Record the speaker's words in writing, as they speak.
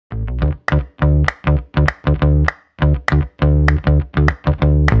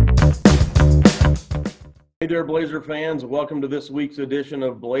there, Blazer fans. Welcome to this week's edition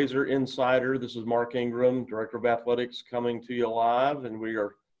of Blazer Insider. This is Mark Ingram, Director of Athletics, coming to you live, and we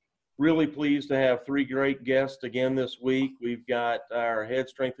are really pleased to have three great guests again this week. We've got our head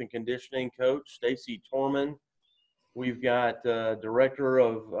strength and conditioning coach, Stacey Torman. We've got Director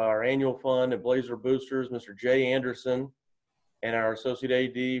of our annual fund at Blazer Boosters, Mr. Jay Anderson, and our Associate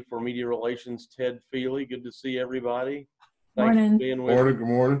AD for Media Relations, Ted Feeley. Good to see everybody. Thanks Morning. for being with us. Good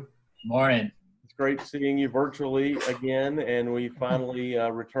morning. Morning. It's great seeing you virtually again, and we finally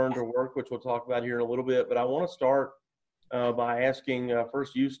returned to work, which we'll talk about here in a little bit. But I want to start by asking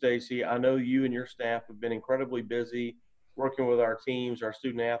first you, Stacey. I know you and your staff have been incredibly busy working with our teams, our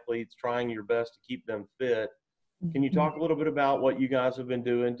student athletes, trying your best to keep them fit. Can you talk a little bit about what you guys have been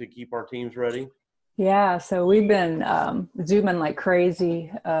doing to keep our teams ready? Yeah, so we've been zooming like crazy.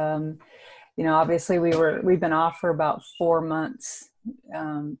 Obviously we've been off for about 4 months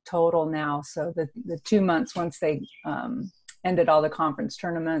total now. So the 2 months once they ended all the conference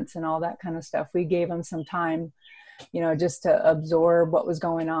tournaments and all that kind of stuff, we gave them some time, just to absorb what was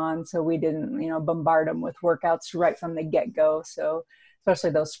going on. So we didn't, bombard them with workouts right from the get-go. So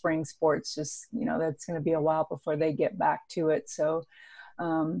especially those spring sports, just, that's going to be a while before they get back to it. So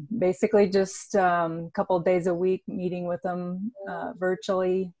basically just a couple of days a week meeting with them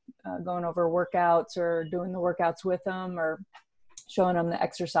virtually, going over workouts or doing the workouts with them or showing them the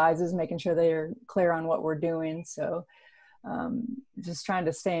exercises, making sure they're clear on what we're doing. So just trying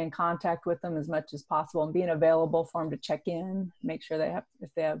to stay in contact with them as much as possible and being available for them to check in, make sure if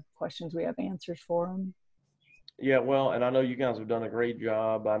they have questions, we have answers for them. Yeah, well, and I know you guys have done a great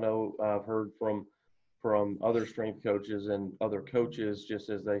job. I know I've heard from other strength coaches and other coaches just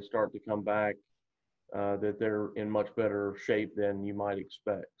as they start to come back that they're in much better shape than you might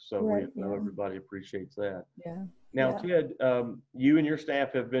expect. So right, we know everybody appreciates that. Yeah. Now, yeah. Ted, you and your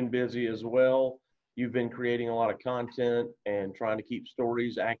staff have been busy as well. You've been creating a lot of content and trying to keep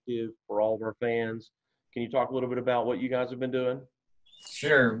stories active for all of our fans. Can you talk a little bit about what you guys have been doing?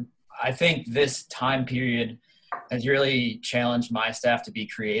 Sure. I think this time period has really challenged my staff to be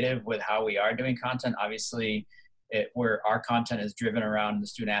creative with how we are doing content. Obviously, where our content is driven around the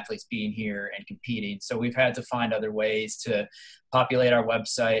student athletes being here and competing. So we've had to find other ways to populate our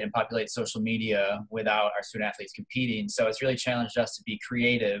website and populate social media without our student athletes competing. So it's really challenged us to be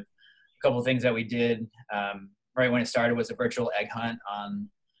creative. A couple of things that we did right when it started was a virtual egg hunt on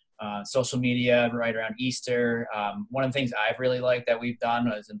social media right around Easter. One of the things I've really liked that we've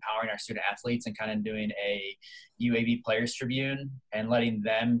done is empowering our student athletes and kind of doing a UAB Players Tribune and letting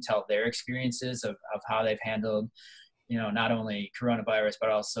them tell their experiences of how they've handled, not only coronavirus,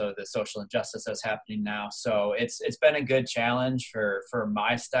 but also the social injustice that's happening now. So it's been a good challenge for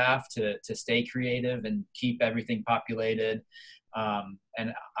my staff to stay creative and keep everything populated.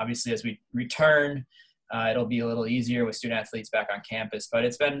 And obviously as we return, it'll be a little easier with student athletes back on campus, but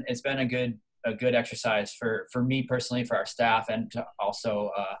it's been a good exercise for me personally, for our staff, and to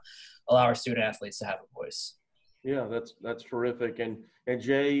also allow our student athletes to have a voice. Yeah, that's terrific. And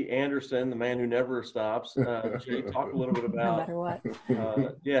Jay Anderson, the man who never stops. Jay, talk a little bit about. No matter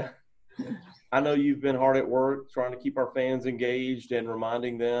what. Yeah, I know you've been hard at work trying to keep our fans engaged and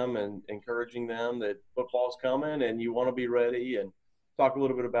reminding them and encouraging them that football's coming and you want to be ready. And talk a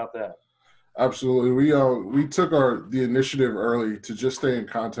little bit about that. Absolutely. We took the initiative early to just stay in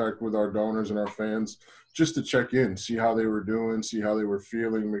contact with our donors and our fans, just to check in, see how they were doing, see how they were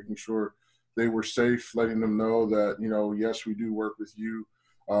feeling, making sure they were safe, letting them know that, yes, we do work with you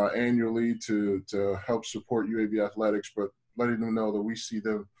annually to help support UAB athletics, but letting them know that we see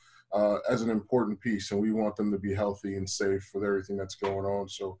them as an important piece and we want them to be healthy and safe with everything that's going on.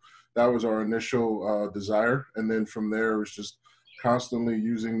 So that was our initial desire. And then from there, it was just constantly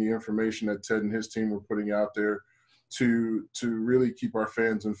using the information that Ted and his team were putting out there to really keep our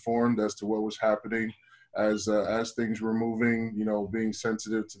fans informed as to what was happening as things were moving, being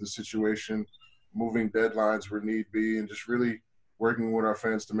sensitive to the situation, moving deadlines where need be, and just really working with our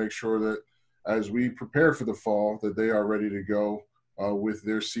fans to make sure that as we prepare for the fall, that they are ready to go with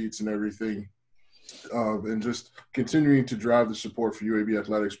their seats and everything, and just continuing to drive the support for UAB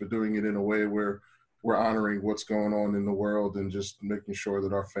athletics, but doing it in a way where we're honoring what's going on in the world and just making sure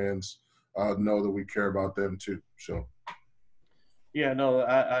that our fans know that we care about them too. So. Yeah, no,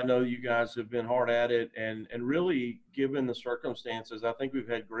 I know you guys have been hard at it, and really, given the circumstances, I think we've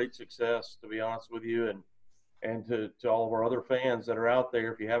had great success, to be honest with you, and to all of our other fans that are out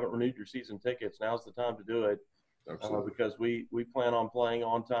there. If you haven't renewed your season tickets, now's the time to do it, because we plan on playing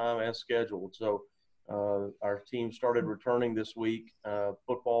on time as scheduled. So our team started returning this week,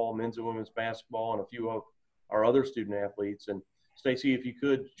 football, men's and women's basketball, and a few of our other student athletes. And Stacey, if you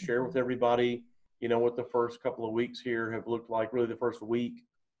could share with everybody, what the first couple of weeks here have looked like, really the first week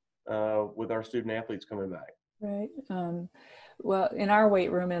with our student athletes coming back. Right. Well, in our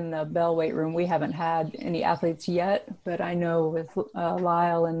weight room, in the Bell weight room, we haven't had any athletes yet, but I know with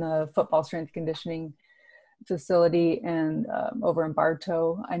Lyle in the football strength conditioning facility and over in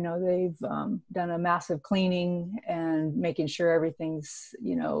Bartow, I know they've done a massive cleaning and making sure everything's,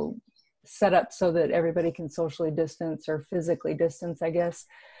 set up so that everybody can socially distance or physically distance, I guess,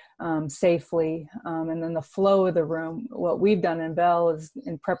 safely. And then the flow of the room, what we've done in Bell is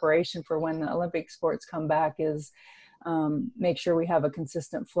in preparation for when the Olympic sports come back is make sure we have a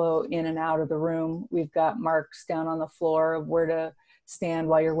consistent flow in and out of the room. We've got marks down on the floor of where to stand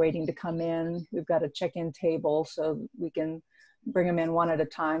while you're waiting to come in. We've got a check-in table so we can bring them in one at a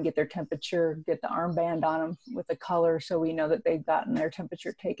time, get their temperature, get the armband on them with the color so we know that they've gotten their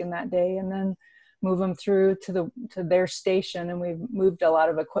temperature taken that day, and then move them through to their station. And we've moved a lot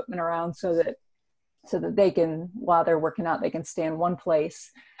of equipment around so that they can, while they're working out, they can stay in one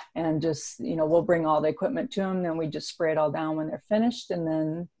place and just, we'll bring all the equipment to them. Then we just spray it all down when they're finished, and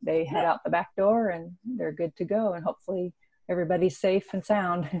then they head out the back door and they're good to go. And hopefully everybody's safe and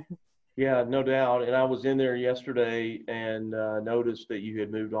sound. Yeah, no doubt. And I was in there yesterday and noticed that you had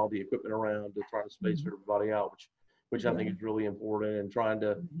moved all the equipment around to try to space everybody out, which I think is really important, and trying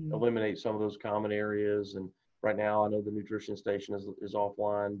to eliminate some of those common areas. And right now I know the nutrition station is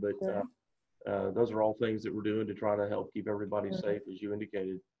offline, but those are all things that we're doing to try to help keep everybody safe, as you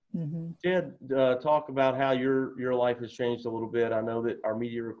indicated. Ted, talk about how your life has changed a little bit. I know that our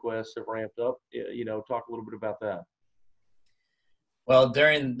media requests have ramped up. Talk a little bit about that. Well,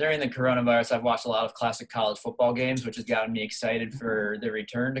 during the coronavirus, I've watched a lot of classic college football games, which has gotten me excited for the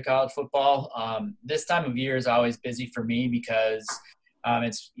return to college football. This time of year is always busy for me because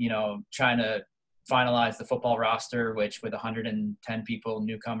it's, trying to finalize the football roster, which with 110 people,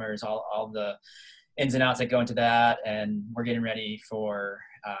 newcomers, all the ins and outs that go into that. And we're getting ready for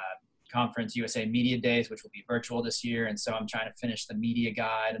Conference USA Media Days, which will be virtual this year. And so I'm trying to finish the media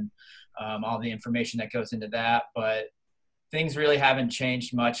guide and all the information that goes into that. But things really haven't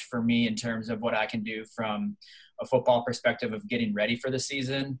changed much for me in terms of what I can do from a football perspective of getting ready for the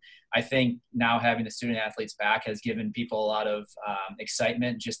season. I think now having the student athletes back has given people a lot of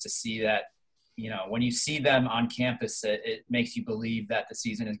excitement just to see that, when you see them on campus, it makes you believe that the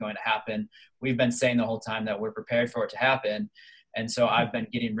season is going to happen. We've been saying the whole time that we're prepared for it to happen. And so I've been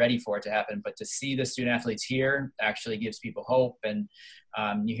getting ready for it to happen. But to see the student athletes here actually gives people hope. And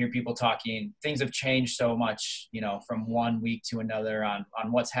you hear people talking, things have changed so much, from one week to another on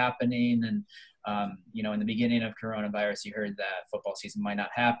what's happening. And, in the beginning of coronavirus, you heard that football season might not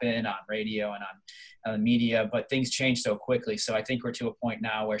happen on radio and on the media, but things change so quickly. So I think we're to a point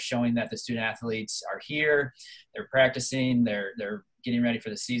now where showing that the student athletes are here, they're practicing, they're getting ready for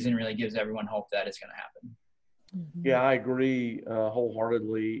the season really gives everyone hope that it's going to happen. Yeah, I agree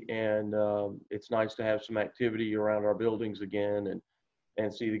wholeheartedly. And it's nice to have some activity around our buildings again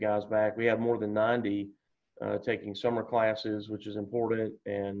and see the guys back. We have more than 90 taking summer classes, which is important.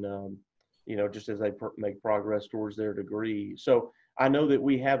 And, just as they make progress towards their degree. So I know that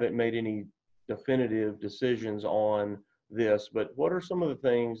we haven't made any definitive decisions on this, but what are some of the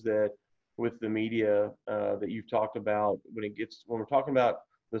things that with the media that you've talked about when we're talking about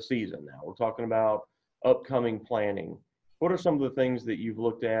the season now, we're talking about upcoming planning. What are some of the things that you've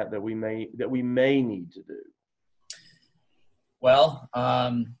looked at that we may need to do? Well,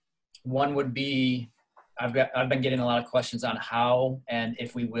 one would be, I've been getting a lot of questions on how and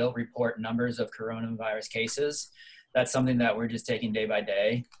if we will report numbers of coronavirus cases. That's something that we're just taking day by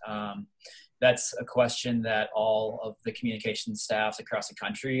day. That's a question that all of the communication staffs across the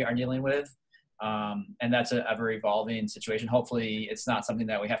country are dealing with. And that's an ever evolving situation. Hopefully it's not something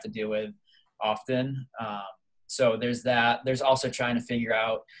that we have to deal with often. So there's that. There's also trying to figure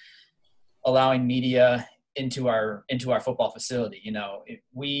out allowing media into our football facility. If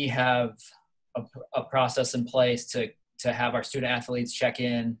we have a process in place to have our student athletes check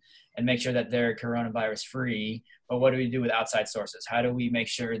in and make sure that they're coronavirus free. But what do we do with outside sources? How do we make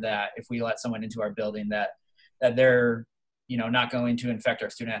sure that if we let someone into our building that they're, not going to infect our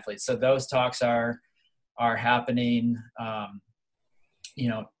student athletes? So those talks are happening,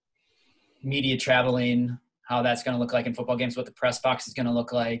 media traveling, how that's going to look like in football games, what the press box is going to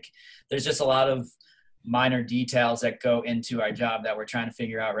look like. There's just a lot of minor details that go into our job that we're trying to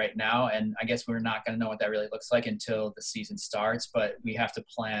figure out right now. And I guess we're not going to know what that really looks like until the season starts, but we have to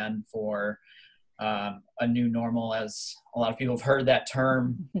plan for a new normal, as a lot of people have heard that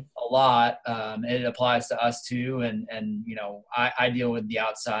term a lot. It applies to us too. And I deal with the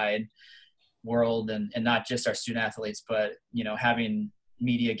outside world and not just our student athletes, but, having,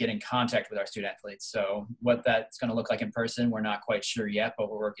 media get in contact with our student athletes. So what that's going to look like in person, we're not quite sure yet, but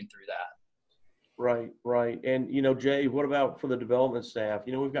we're working through that. Right. And, you know, Jay, what about for the development staff?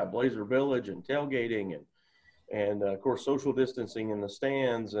 You know, we've got Blazer Village and tailgating and of course, social distancing in the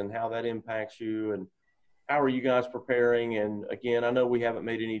stands and how that impacts you. And how are you guys preparing? And again, I know we haven't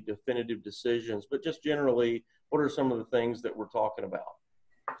made any definitive decisions, but just generally, what are some of the things that we're talking about?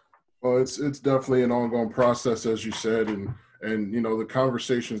 Well, it's definitely an ongoing process, as you said, and you know, the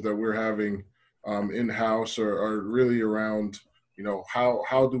conversations that we're having in-house are really around, you know,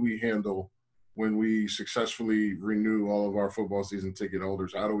 how do we handle when we successfully renew all of our football season ticket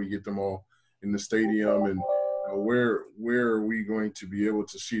holders? How do we get them all in the stadium, and where are we going to be able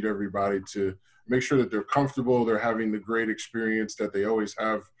to seat everybody to make sure that they're comfortable, they're having the great experience that they always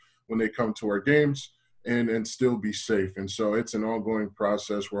have when they come to our games, and still be safe. And so it's an ongoing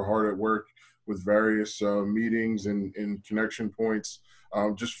process. We're hard at work with various meetings and connection points,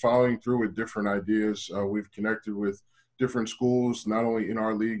 just following through with different ideas. We've connected with different schools, not only in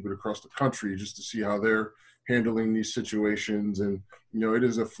our league, but across the country, just to see how they're handling these situations. And, you know, it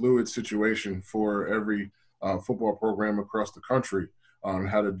is a fluid situation for every football program across the country on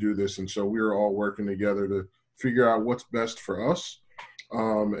how to do this. And so we're all working together to figure out what's best for us.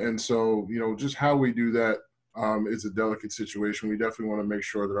 And so, you know, just how we do that is a delicate situation. We definitely want to make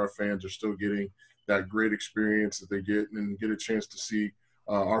sure that our fans are still getting that great experience that they get and get a chance to see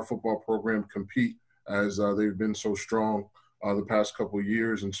our football program compete as they've been so strong the past couple of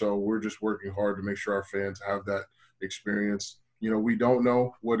years. And so we're just working hard to make sure our fans have that experience. You know, we don't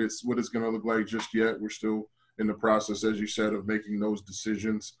know what it's going to look like just yet. We're still in the process, as you said, of making those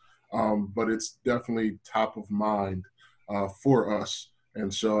decisions. But it's definitely top of mind for us.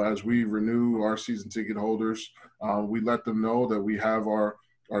 And so as we renew our season ticket holders, we let them know that we have our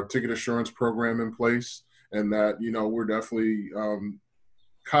ticket assurance program in place, and that, you know, we're definitely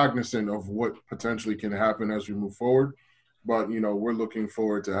cognizant of what potentially can happen as we move forward. But, you know, we're looking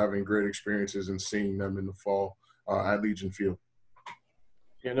forward to having great experiences and seeing them in the fall at Legion Field.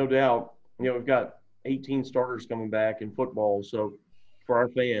 Yeah, no doubt. You know, we've got 18 starters coming back in football. So for our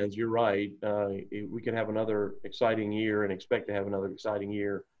fans, you're right. We could have another exciting year and expect to have another exciting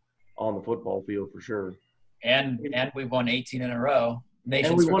year on the football field for sure. And we've won 18 in a row.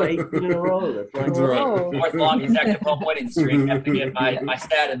 And we won 18 in a row. That's right. That's right. Fourth longest active home winning streak. I have to get my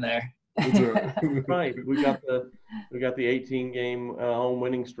stat in there. That's right. Right. We got the 18-game home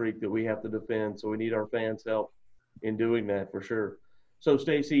winning streak that we have to defend. So we need our fans' help in doing that for sure. So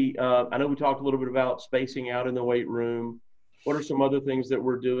Stacey, I know we talked a little bit about spacing out in the weight room. What are some other things that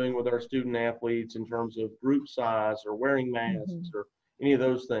we're doing with our student athletes in terms of group size or wearing masks or any of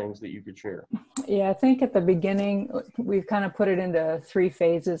those things that you could share? Yeah, I think at the beginning, we've kind of put it into 3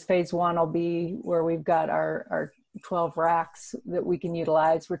 phases. Phase 1 will be where we've got our 12 racks that we can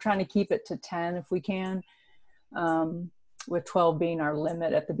utilize. We're trying to keep it to 10 if we can, with 12 being our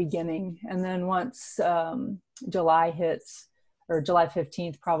limit at the beginning. And then once July hits, or July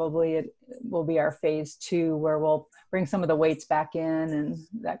 15th, probably, it will be our phase 2, where we'll bring some of the weights back in and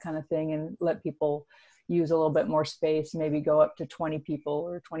that kind of thing, and let people use a little bit more space, maybe go up to 20 people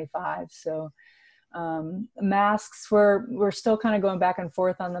or 25. So masks, we're still kind of going back and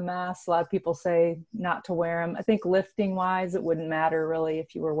forth on the masks. A lot of people say not to wear them. I think lifting wise, it wouldn't matter really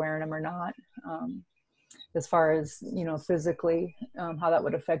if you were wearing them or not. As far as, you know, physically, how that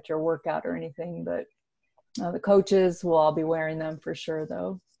would affect your workout or anything, but the coaches will all be wearing them for sure,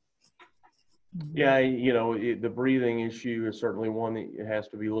 though. Yeah, you know, the breathing issue is certainly one that has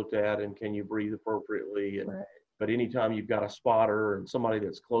to be looked at, and can you breathe appropriately? And, Right. But anytime you've got a spotter and somebody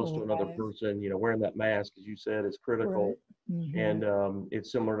that's close to another person, you know, wearing that mask, as you said, is critical. Right. And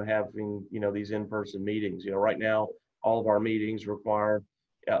it's similar to having, you know, these in-person meetings. You know, right now, all of our meetings require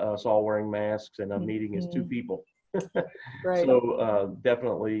us all wearing masks, and a meeting is 2 people. Right. So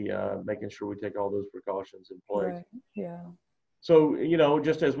definitely making sure we take all those precautions in place. Right. Yeah. So, you know,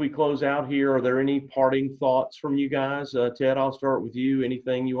 just as we close out here, are there any parting thoughts from you guys? Ted, I'll start with you.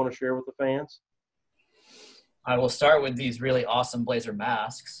 Anything you want to share with the fans? I will start with these really awesome Blazer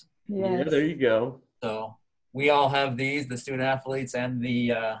masks. Yes. Yeah, there you go. So we all have these, the student athletes and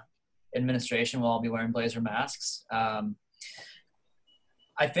the administration will all be wearing Blazer masks. I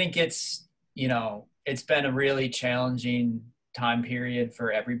think it's, you know, it's been a really challenging time period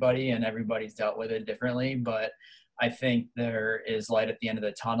for everybody, and everybody's dealt with it differently, but I think there is light at the end of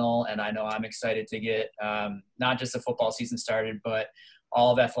the tunnel, and I know I'm excited to get not just the football season started, but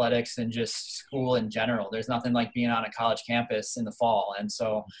all of athletics and just school in general. There's nothing like being on a college campus in the fall, and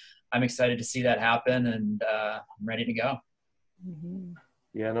so I'm excited to see that happen, and I'm ready to go.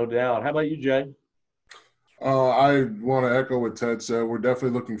 Yeah, no doubt. How about you, Jay? I want to echo what Ted said. We're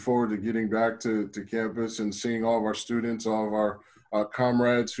definitely looking forward to getting back to campus and seeing all of our students, all of our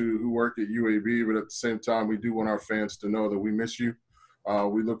comrades who work at UAB. But at the same time, we do want our fans to know that we miss you.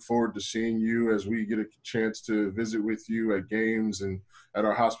 We look forward to seeing you as we get a chance to visit with you at games and at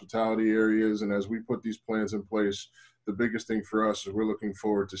our hospitality areas. And as we put these plans in place, the biggest thing for us is we're looking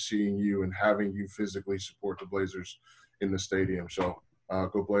forward to seeing you and having you physically support the Blazers in the stadium. So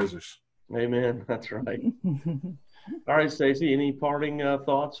go Blazers. Amen. That's right. All right, Stacey, any parting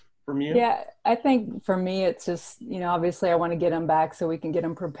thoughts from you? Yeah, I think for me, it's just, obviously I want to get them back so we can get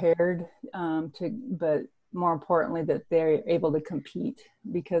them prepared but more importantly, that they're able to compete,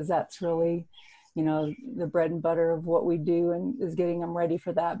 because that's really, the bread and butter of what we do, and is getting them ready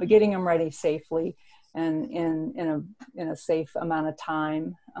for that, but getting them ready safely and in a safe amount of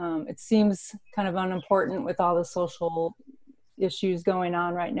time. It seems kind of unimportant with all the social issues going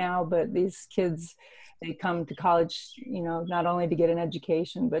on right now, but these kids, they come to college, not only to get an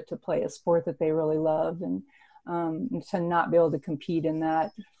education, but to play a sport that they really love. And to not be able to compete in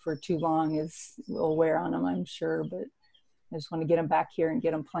that for too long will wear on them, I'm sure. But I just want to get them back here and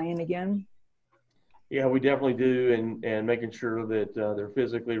get them playing again. Yeah, we definitely do. And making sure that they're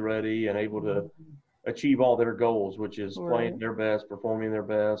physically ready and able to achieve all their goals, which is playing their best, performing their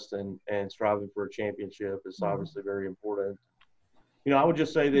best, and striving for a championship is obviously very important. I would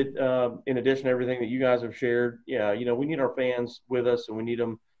just say that in addition to everything that you guys have shared, we need our fans with us, and we need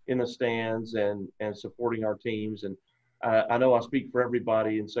them in the stands and supporting our teams. And I know I speak for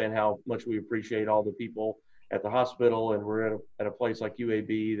everybody in saying how much we appreciate all the people at the hospital, and we're at a place like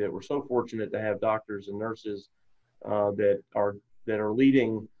UAB that we're so fortunate to have doctors and nurses that are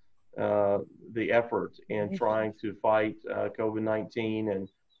leading the effort in trying to fight COVID-19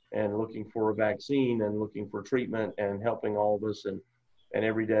 and looking for a vaccine and looking for treatment and helping all of us and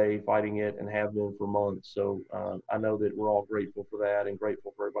every day fighting it, and have been for months. So I know that we're all grateful for that and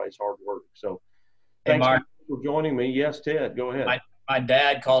grateful for everybody's hard work. So thanks for joining me. Yes, Ted, go ahead. My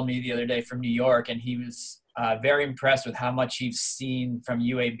dad called me the other day from New York, and he was very impressed with how much he's seen from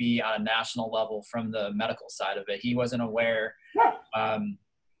UAB on a national level from the medical side of it. He wasn't aware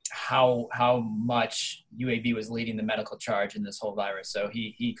how much UAB was leading the medical charge in this whole virus. So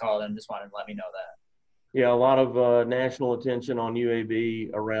he called and just wanted to let me know that. Yeah, a lot of national attention on UAB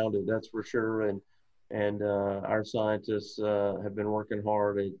around it, that's for sure. And our scientists have been working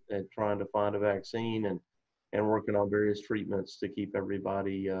hard at trying to find a vaccine and working on various treatments to keep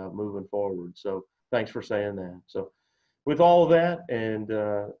everybody moving forward. So thanks for saying that. So with all of that, and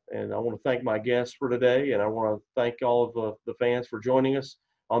I want to thank my guests for today, and I want to thank all of the fans for joining us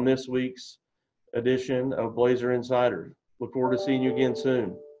on this week's edition of Blazer Insider. Look forward to seeing you again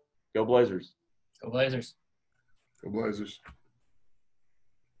soon. Go Blazers. Go Blazers. Go Blazers.